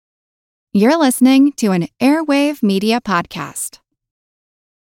You're listening to an Airwave Media Podcast.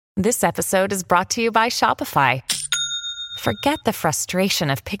 This episode is brought to you by Shopify. Forget the frustration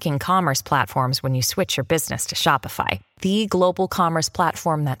of picking commerce platforms when you switch your business to Shopify, the global commerce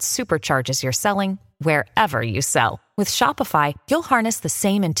platform that supercharges your selling wherever you sell. With Shopify, you'll harness the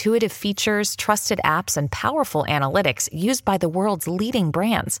same intuitive features, trusted apps, and powerful analytics used by the world's leading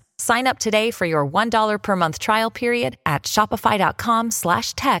brands. Sign up today for your $1 per month trial period at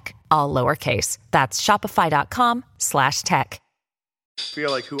shopify.com/tech, all lowercase. That's shopify.com/tech.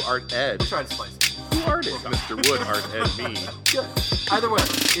 Feel like who art Ed? Try to spice it. Who art is Mr. Wood art Ed me? Good. Either way,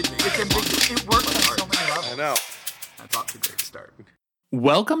 it's ambiguous. It works on so many levels. I know. That's off to a great start.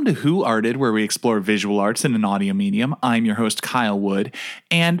 Welcome to Who Arted, where we explore visual arts in an audio medium. I'm your host, Kyle Wood,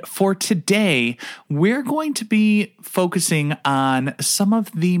 and for today, we're going to be focusing on some of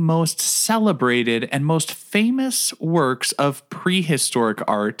the most celebrated and most famous works of prehistoric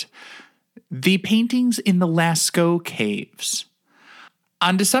art, the paintings in the Lascaux Caves.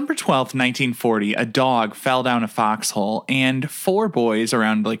 On December 12th, 1940, a dog fell down a foxhole, and 4 boys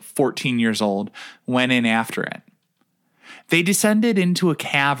around 14 years old went in after it. They descended into a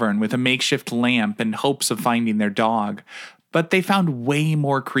cavern with a makeshift lamp in hopes of finding their dog, but they found way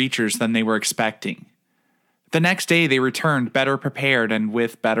more creatures than they were expecting. The next day, they returned better prepared and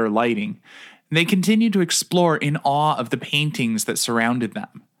with better lighting. They continued to explore in awe of the paintings that surrounded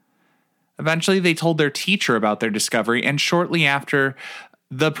them. Eventually, they told their teacher about their discovery, and shortly after,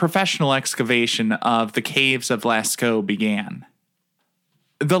 the professional excavation of the caves of Lascaux began.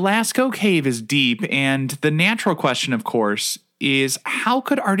 The Lascaux Cave is deep, and the natural question, of course, is how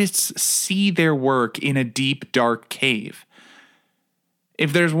could artists see their work in a deep, dark cave?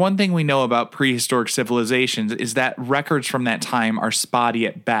 If there's one thing we know about prehistoric civilizations is that records from that time are spotty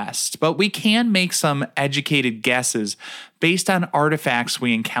at best, but we can make some educated guesses based on artifacts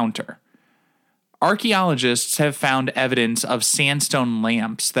we encounter. Archaeologists have found evidence of sandstone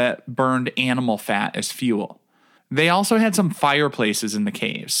lamps that burned animal fat as fuel. They also had some fireplaces in the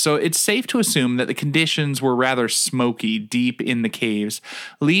caves, so it's safe to assume that the conditions were rather smoky deep in the caves,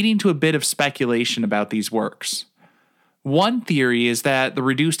 leading to a bit of speculation about these works. One theory is that the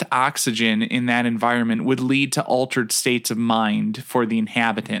reduced oxygen in that environment would lead to altered states of mind for the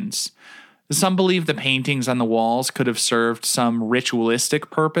inhabitants. Some believe the paintings on the walls could have served some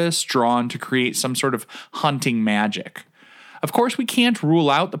ritualistic purpose, drawn to create some sort of hunting magic. Of course, we can't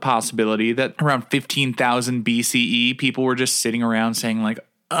rule out the possibility that around 15,000 BCE, people were just sitting around saying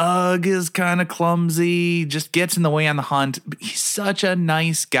ugh is kind of clumsy, just gets in the way on the hunt. But he's such a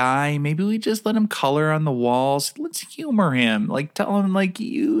nice guy. Maybe we just let him color on the walls. Let's humor him. Tell him,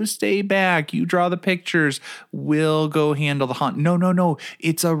 you stay back. You draw the pictures. We'll go handle the hunt. No.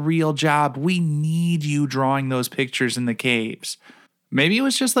 It's a real job. We need you drawing those pictures in the caves. Maybe it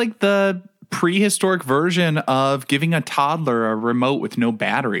was just the prehistoric version of giving a toddler a remote with no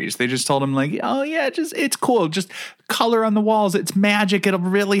batteries. They just told him oh yeah, it's cool. Just color on the walls. It's magic. It'll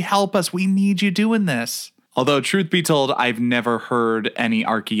really help us. We need you doing this. Although truth be told, I've never heard any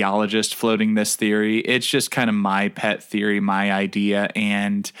archaeologist floating this theory. It's just kind of my pet theory, my idea.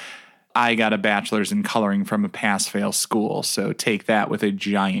 And I got a bachelor's in coloring from a pass-fail school. So take that with a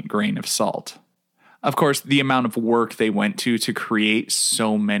giant grain of salt. Of course, the amount of work they went to create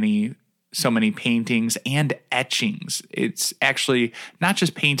so many paintings and etchings. It's actually not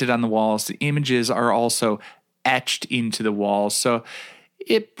just painted on the walls. The images are also etched into the walls. So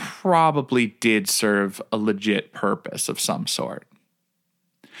it probably did serve a legit purpose of some sort.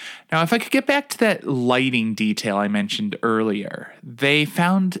 Now, if I could get back to that lighting detail I mentioned earlier, they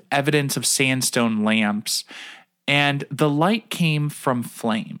found evidence of sandstone lamps, and the light came from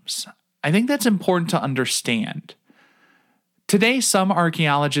flames. I think that's important to understand. Today, some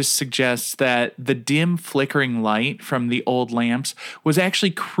archaeologists suggest that the dim, flickering light from the old lamps was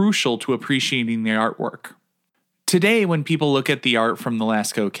actually crucial to appreciating the artwork. Today, when people look at the art from the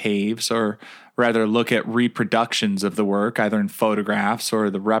Lascaux Caves, or rather look at reproductions of the work, either in photographs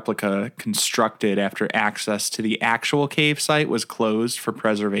or the replica constructed after access to the actual cave site was closed for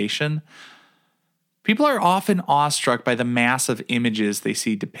preservation, people are often awestruck by the massive images they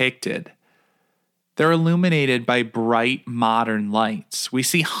see depicted. They're illuminated by bright, modern lights. We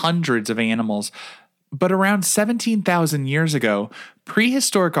see hundreds of animals, but around 17,000 years ago,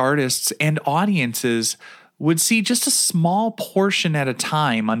 prehistoric artists and audiences would see just a small portion at a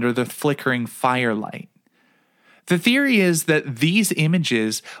time under the flickering firelight. The theory is that these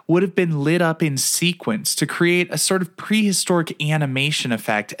images would have been lit up in sequence to create a sort of prehistoric animation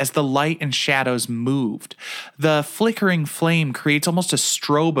effect as the light and shadows moved. The flickering flame creates almost a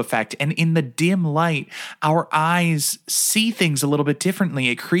strobe effect, and in the dim light, our eyes see things a little bit differently.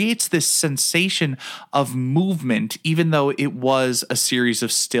 It creates this sensation of movement, even though it was a series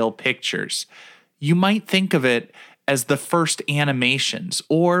of still pictures. You might think of it as the first animations,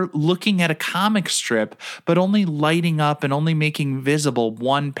 or looking at a comic strip, but only lighting up and only making visible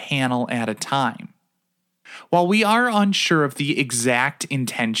one panel at a time. While we are unsure of the exact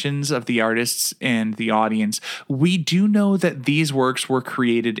intentions of the artists and the audience, we do know that these works were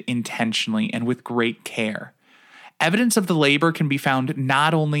created intentionally and with great care. Evidence of the labor can be found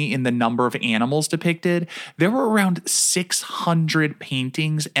not only in the number of animals depicted. There were around 600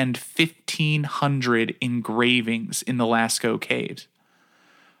 paintings and 1,500 engravings in the Lascaux Caves.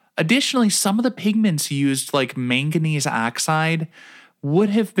 Additionally, some of the pigments used, like manganese oxide, would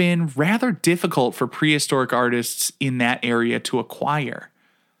have been rather difficult for prehistoric artists in that area to acquire.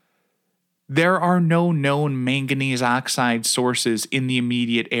 There are no known manganese oxide sources in the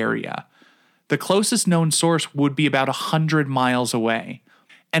immediate area. The closest known source would be about 100 miles away.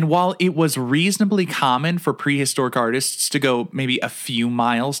 And while it was reasonably common for prehistoric artists to go maybe a few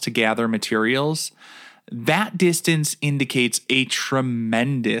miles to gather materials, that distance indicates a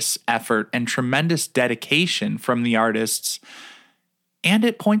tremendous effort and tremendous dedication from the artists, and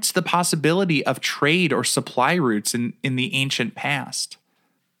it points to the possibility of trade or supply routes in the ancient past.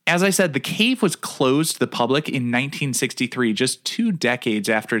 As I said, the cave was closed to the public in 1963, just 2 decades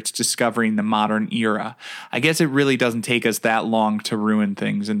after its discovery in the modern era. I guess it really doesn't take us that long to ruin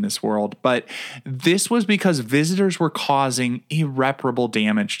things in this world, but this was because visitors were causing irreparable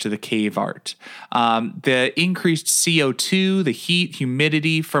damage to the cave art. The increased CO2, the heat,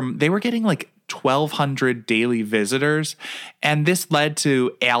 humidity they were getting like 1,200 daily visitors, and this led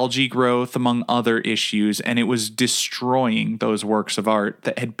to algae growth, among other issues, and it was destroying those works of art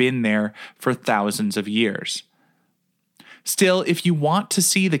that had been there for thousands of years. Still, if you want to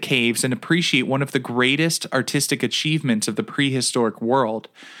see the caves and appreciate one of the greatest artistic achievements of the prehistoric world,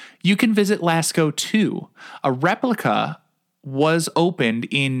 you can visit Lascaux 2. A replica was opened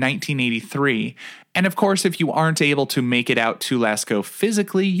in 1983. And of course, if you aren't able to make it out to Lascaux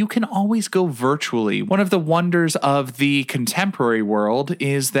physically, you can always go virtually. One of the wonders of the contemporary world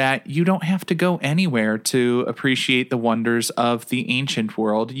is that you don't have to go anywhere to appreciate the wonders of the ancient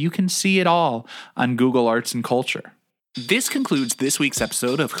world. You can see it all on Google Arts and Culture. This concludes this week's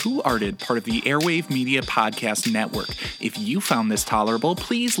episode of Who Arted, part of the Airwave Media Podcast Network. If you found this tolerable,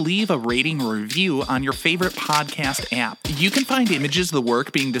 please leave a rating or review on your favorite podcast app. You can find images of the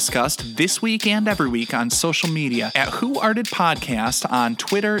work being discussed this week and every week on social media at Who Arted Podcast on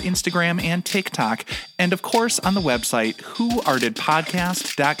Twitter, Instagram, and TikTok, and of course on the website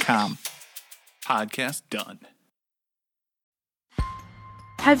whoartedpodcast.com. Podcast done.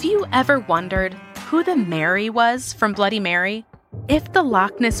 Have you ever wondered who the Mary was from Bloody Mary? If the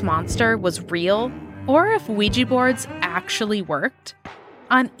Loch Ness Monster was real, or if Ouija boards actually worked?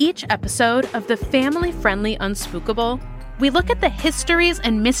 On each episode of the family-friendly Unspookable, we look at the histories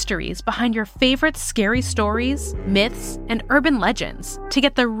and mysteries behind your favorite scary stories, myths, and urban legends to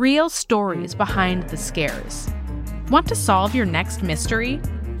get the real stories behind the scares. Want to solve your next mystery?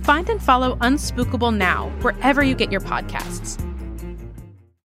 Find and follow Unspookable now wherever you get your podcasts.